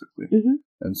generation, basically.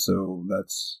 And so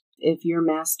that's... If your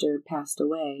master passed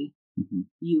away,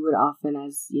 you would often,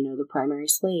 as, the primary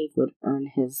slave, would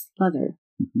earn his leather.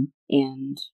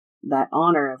 And that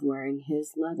honor of wearing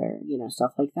his leather,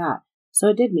 stuff like that. So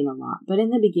it did mean a lot. But in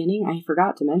the beginning, I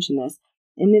forgot to mention this,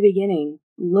 in the beginning,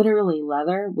 literally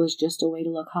leather was just a way to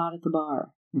look hot at the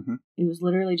bar. It was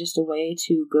literally just a way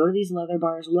to go to these leather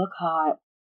bars, look hot,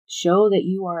 show that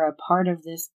you are a part of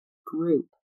this group,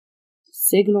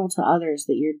 signal to others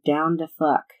that you're down to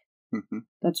fuck.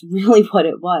 That's really what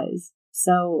it was.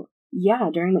 So, yeah,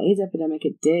 during the AIDS epidemic,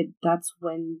 it did. That's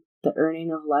when the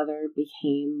earning of leather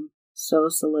became so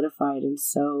solidified and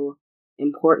so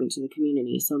important to the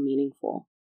community, so meaningful.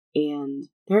 And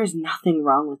there is nothing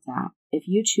wrong with that. If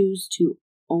you choose to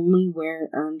only wear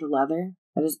earned leather,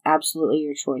 that is absolutely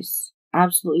your choice.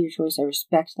 Absolutely your choice. I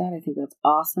respect that. I think that's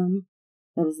awesome.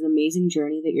 That is an amazing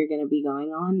journey that you're going to be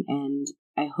going on, and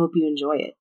I hope you enjoy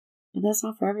it. But that's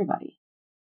not for everybody.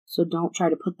 So don't try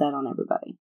to put that on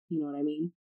everybody. You know what I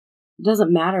mean? It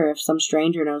doesn't matter if some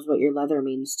stranger knows what your leather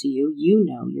means to you. You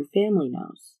know. Your family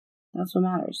knows. That's what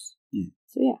matters.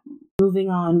 So yeah. Moving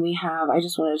on, I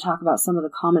just wanted to talk about some of the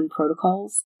common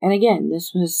protocols. And again,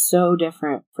 this was so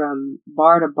different from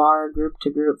bar to bar, group to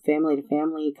group, family to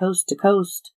family, coast to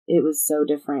coast. It was so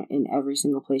different in every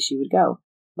single place you would go.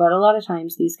 But a lot of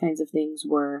times these kinds of things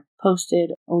were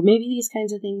posted, or maybe these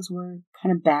kinds of things were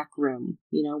kind of backroom,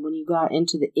 when you got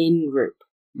into the in-group.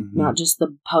 Not just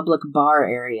the public bar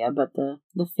area, but the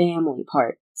family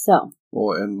part. So.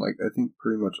 Well, and I think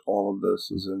pretty much all of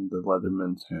this is in the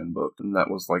Leatherman's Handbook, and that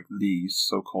was the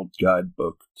so-called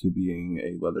guidebook to being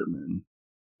a Leatherman.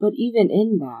 But even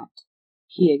in that,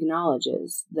 he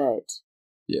acknowledges that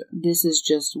this is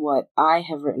just what I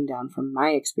have written down from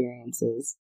my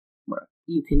experiences. Right.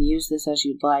 You can use this as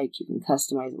you'd like, you can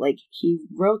customize it. He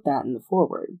wrote that in the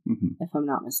foreword, if I'm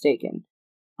not mistaken.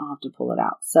 I'll have to pull it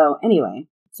out. So anyway,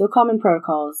 common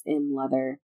protocols in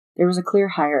leather. There was a clear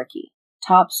hierarchy.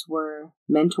 Tops were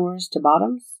mentors to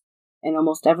bottoms, and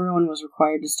almost everyone was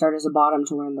required to start as a bottom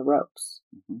to learn the ropes.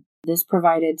 This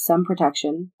provided some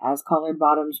protection, as collared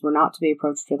bottoms were not to be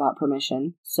approached without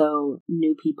permission, so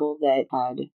new people that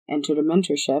had entered a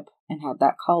mentorship and had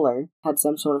that collar had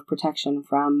some sort of protection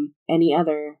from any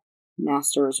other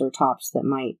masters or tops that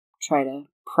might try to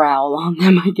prowl on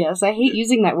them, I guess. I hate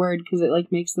using that word because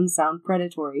it makes them sound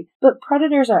predatory, but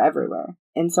predators are everywhere.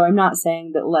 And so I'm not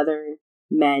saying that leather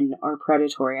men are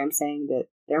predatory. I'm saying that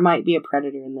there might be a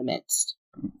predator in the midst.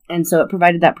 And so it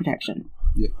provided that protection.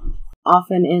 Yeah.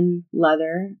 Often in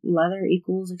leather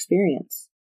equals experience.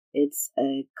 It's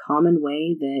a common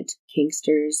way that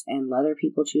kinksters and leather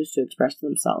people choose to express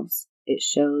themselves. It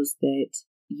shows that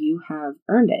you have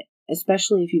earned it.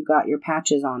 especially if you've got your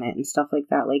patches on it and stuff like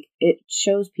that. Like, it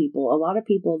shows people, a lot of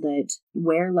people that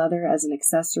wear leather as an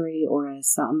accessory or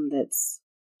as something that's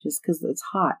just because it's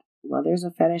hot. Leather's a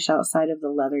fetish outside of the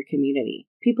leather community.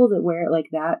 People that wear it like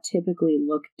that typically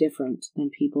look different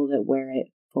than people that wear it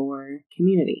for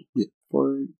community. Yeah.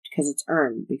 Because it's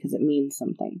earned, because it means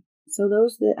something. So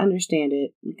those that understand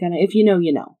it, kind of, if you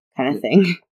know, kind of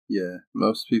thing. Yeah,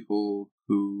 most people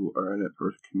who are in it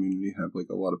for community have like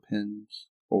a lot of pins,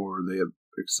 or they have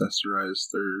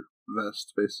accessorized their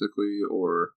vest basically,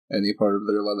 or any part of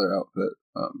their leather outfit,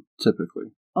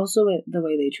 typically. Also, the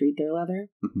way they treat their leather,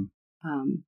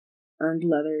 Mm-hmm. Earned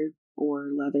leather or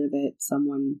leather that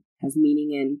someone has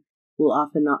meaning in will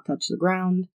often not touch the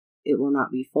ground. It will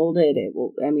not be folded.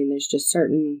 There's just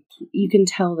certain, you can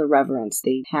tell the reverence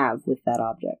they have with that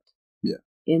object. Yeah.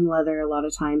 In leather, a lot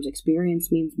of times,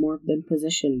 experience means more than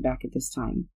position back at this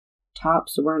time.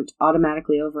 Tops weren't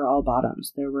automatically over all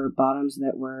bottoms. There were bottoms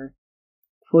that were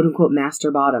quote-unquote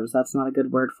master bottoms. That's not a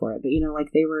good word for it. But,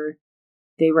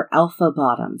 they were alpha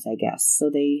bottoms, I guess. So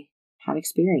they had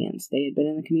experience. They had been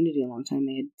in the community a long time.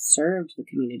 They had served the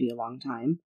community a long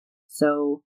time.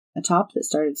 So a top that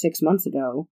started 6 months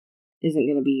ago isn't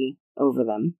going to be over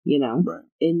them, Right.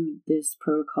 In this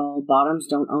protocol, bottoms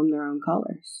don't own their own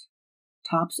colors.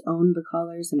 Tops own the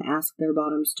colors and ask their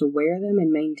bottoms to wear them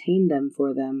and maintain them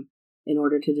for them in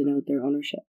order to denote their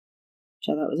ownership,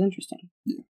 which I thought was interesting.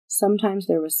 Yeah. Sometimes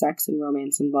there was sex and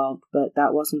romance involved, but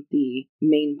that wasn't the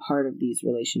main part of these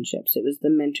relationships. It was the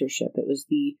mentorship. It was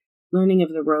the learning of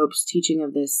the ropes, teaching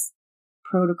of this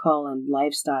protocol and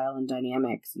lifestyle and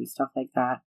dynamics and stuff like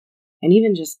that. And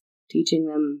even just teaching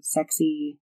them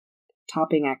sexy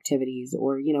topping activities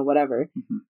or, whatever.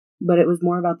 Mm-hmm. But it was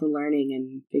more about the learning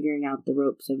and figuring out the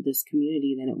ropes of this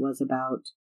community than it was about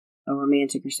a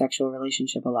romantic or sexual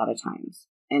relationship a lot of times.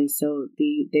 And so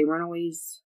they weren't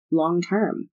always long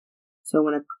term. So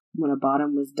when a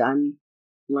bottom was done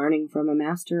learning from a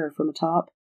master or from a top,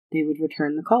 they would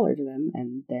return the collar to them,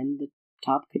 and then the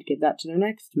top could give that to their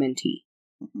next mentee.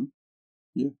 Mm-hmm.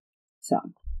 Yeah. So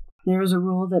there was a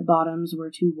rule that bottoms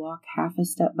were to walk half a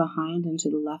step behind and to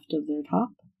the left of their top.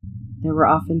 There were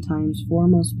oftentimes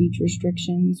formal speech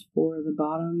restrictions for the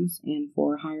bottoms and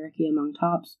for hierarchy among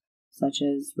tops, such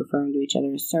as referring to each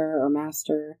other as sir or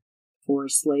master. For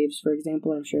slaves, for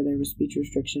example, I'm sure there were speech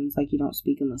restrictions, like you don't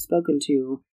speak unless spoken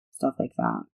to, stuff like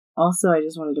that. Also, I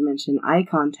just wanted to mention eye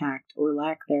contact, or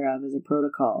lack thereof, as a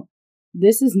protocol.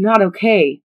 This is not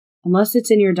okay, unless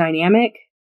it's in your dynamic,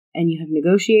 and you have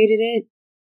negotiated it.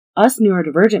 Us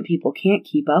neurodivergent people can't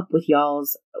keep up with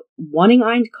y'all's wanting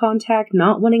eye contact,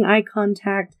 not wanting eye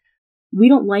contact. We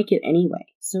don't like it anyway,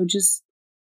 so just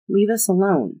leave us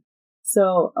alone.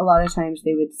 So a lot of times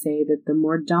they would say that the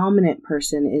more dominant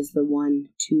person is the one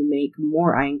to make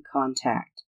more eye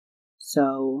contact.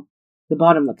 So the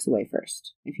bottom looks away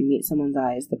first. If you meet someone's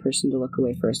eyes, the person to look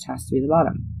away first has to be the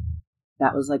bottom.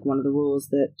 That was like one of the rules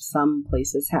that some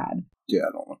places had. Yeah,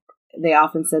 I don't know. They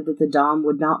often said that the dom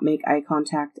would not make eye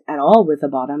contact at all with the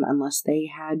bottom unless they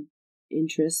had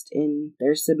interest in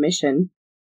their submission,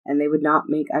 and they would not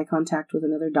make eye contact with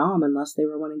another dom unless they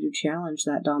were wanting to challenge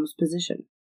that dom's position.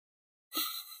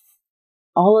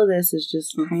 All of this is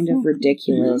just kind of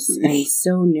ridiculous and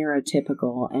so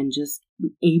neurotypical and just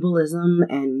ableism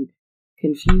and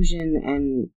confusion,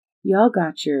 and y'all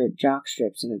got your jock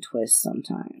strips in a twist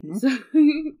sometimes.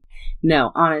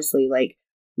 No, honestly, like,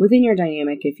 within your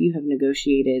dynamic, if you have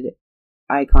negotiated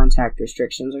eye contact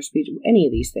restrictions or speech, any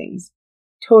of these things,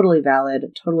 totally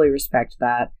valid, totally respect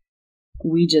that.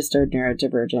 We just are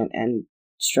neurodivergent and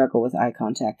struggle with eye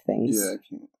contact things. Yeah, I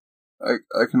can't.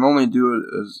 I can only do it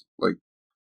as, like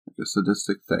a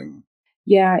sadistic thing.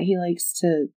 Yeah, he likes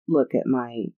to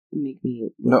make me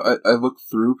look. No, I look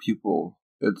through people.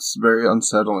 It's very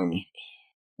unsettling,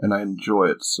 and I enjoy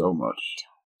it so much.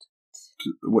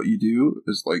 What you do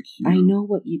is, like, I know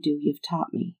what you do. You've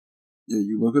taught me. Yeah,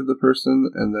 you look at the person,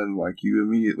 and then, like, you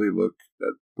immediately look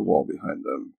at the wall behind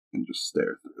them and just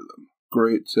stare through them.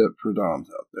 Great tip for doms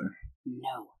out there.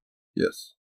 No.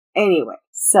 Yes. Anyway,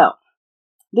 so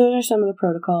those are some of the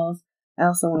protocols. I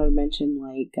also wanted to mention,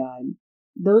 like,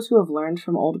 those who have learned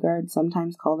from old guard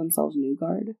sometimes call themselves new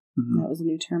guard. Mm-hmm. That was a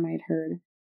new term I'd heard.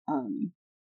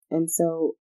 And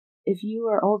so if you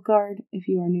are old guard, if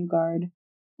you are new guard,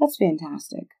 that's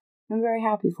fantastic. I'm very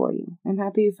happy for you. I'm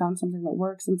happy you found something that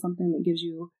works and something that gives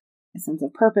you a sense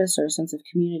of purpose or a sense of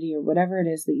community or whatever it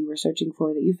is that you were searching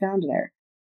for that you found there.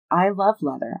 I love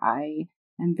leather. I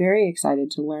am very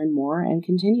excited to learn more and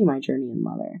continue my journey in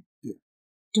leather. Yeah.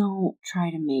 Don't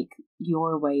try to make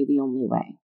your way the only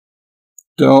way.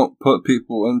 Don't put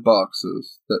people in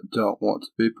boxes that don't want to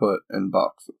be put in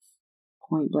boxes.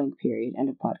 Point blank period. End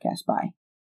of podcast. Bye.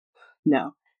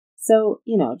 No. So,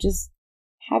 just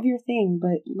have your thing,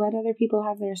 but let other people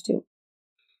have theirs too.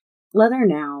 Leather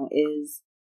now is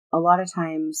a lot of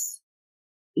times,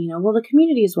 the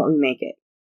community is what we make it.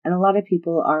 And a lot of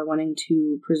people are wanting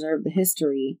to preserve the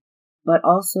history, but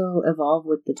also evolve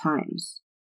with the times.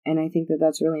 And I think that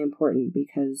that's really important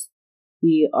because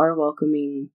we are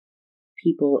welcoming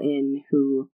people in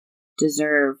who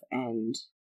deserve and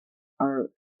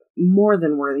are more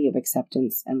than worthy of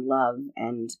acceptance and love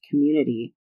and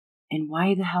community. And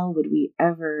why the hell would we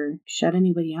ever shut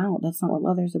anybody out? That's not what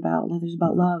leather's about. Leather's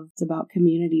about love. It's about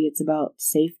community. It's about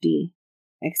safety,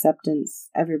 acceptance.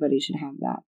 Everybody should have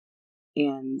that.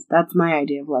 And that's my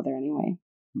idea of leather anyway.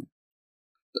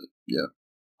 Yeah.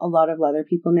 A lot of leather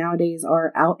people nowadays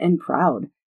are out and proud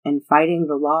and fighting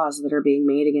the laws that are being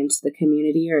made against the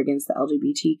community or against the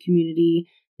LGBT community,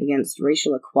 against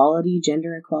racial equality,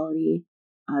 gender equality.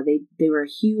 They were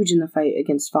huge in the fight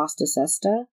against Fosta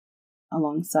Sesta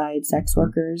alongside sex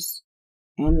workers.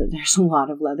 And there's a lot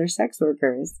of leather sex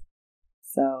workers.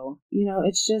 So,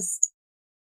 it's just,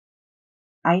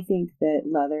 I think that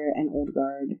leather and old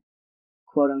guard,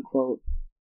 quote unquote,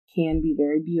 can be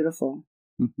very beautiful.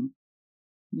 Mm-hmm.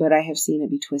 But I have seen it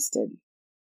be twisted.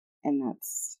 And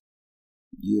that's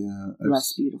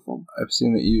less beautiful. I've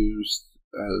seen it used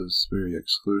as very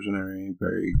exclusionary,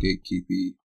 very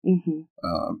gatekeepy. Mm-hmm.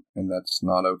 And that's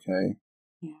not okay.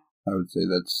 Yeah. I would say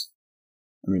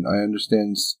I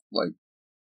understand, like,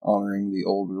 honoring the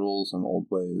old rules and old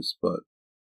ways, but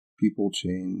people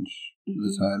change. Mm-hmm.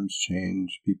 The times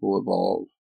change. People evolve.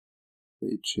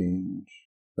 They change.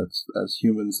 As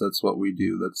humans, that's what we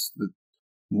do. That's the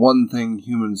one thing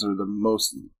humans are the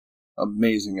most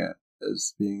amazing at,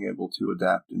 is being able to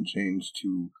adapt and change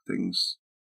to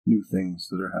new things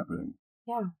that are happening.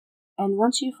 Yeah. And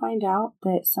once you find out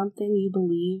that something you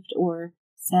believed or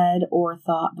said or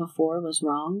thought before was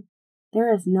wrong,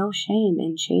 there is no shame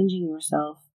in changing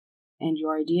yourself and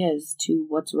your ideas to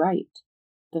what's right.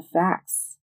 The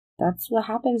facts. That's what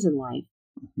happens in life.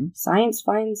 Mm-hmm. Science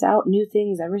finds out new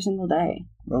things every single day.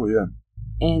 Oh, yeah.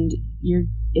 And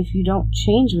if you don't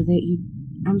change with it,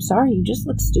 I'm sorry, you just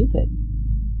look stupid.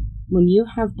 When you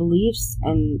have beliefs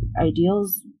and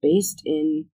ideals based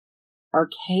in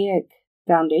archaic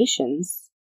foundations,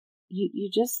 you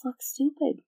just look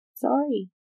stupid. Sorry.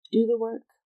 Do the work.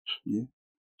 Yeah.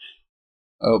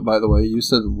 Oh, by the way, you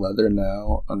said leather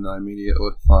now, and I immediately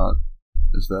thought,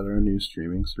 is that our new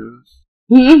streaming service?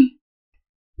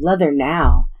 Leather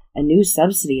now, a new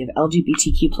subsidy of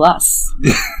LGBTQ+.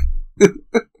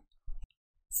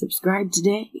 Subscribe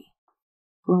today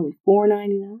for only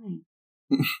 $4.99.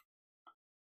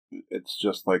 It's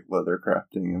just like leather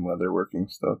crafting and leather working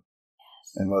stuff.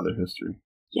 Yes. And leather history.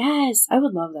 Yes, I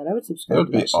would love that. I would subscribe to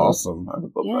that. That would be awesome. I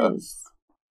would love that.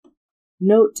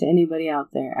 Note to anybody out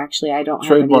there. Actually, I don't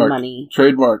have any money.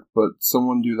 Trademark, but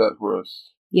someone do that for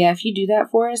us. Yeah, if you do that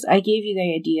for us, I gave you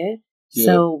the idea. Yeah.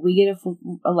 So we get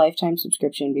a lifetime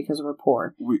subscription because we're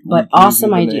poor. But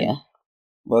awesome idea. Name.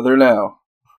 Leather now.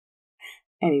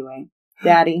 Anyway,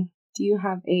 Daddy, do you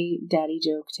have a daddy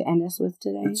joke to end us with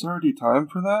today? It's already time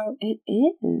for that? It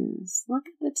is. Look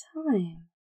at the time.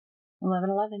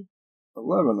 11:11.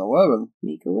 11:11.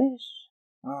 Make a wish.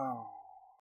 Oh,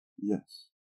 yes.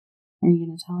 Are you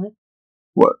going to tell it?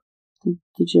 What?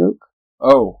 The joke?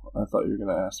 Oh, I thought you were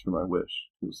going to ask for my wish,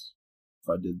 because if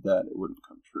I did that, it wouldn't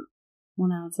come true. Well,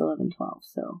 now it's 11:12,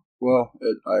 so... Well,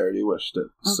 I already wished it,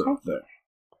 okay. So there.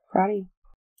 Proud of you.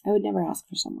 I would never ask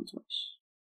for someone's wish.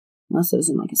 Unless it was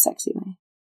in, like, a sexy way.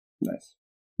 Nice.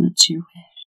 What's your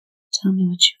wish? Tell me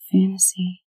what's your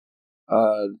fantasy.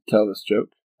 Tell this joke.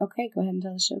 Okay, go ahead and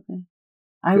tell this joke then.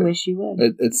 I wish you would.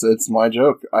 It's my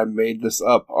joke. I made this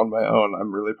up on my own.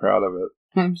 I'm really proud of it.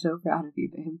 I'm so proud of you,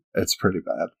 babe. It's pretty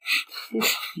bad.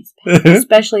 It's bad.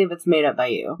 Especially if it's made up by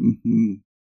you. Mm-hmm.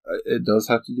 It does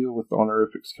have to deal with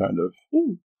honorifics, kind of.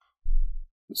 Mm.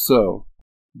 So,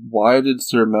 why did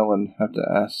Sir Melon have to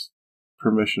ask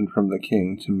permission from the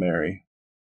king to marry?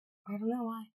 I don't know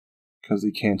why. Because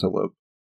he can't elope.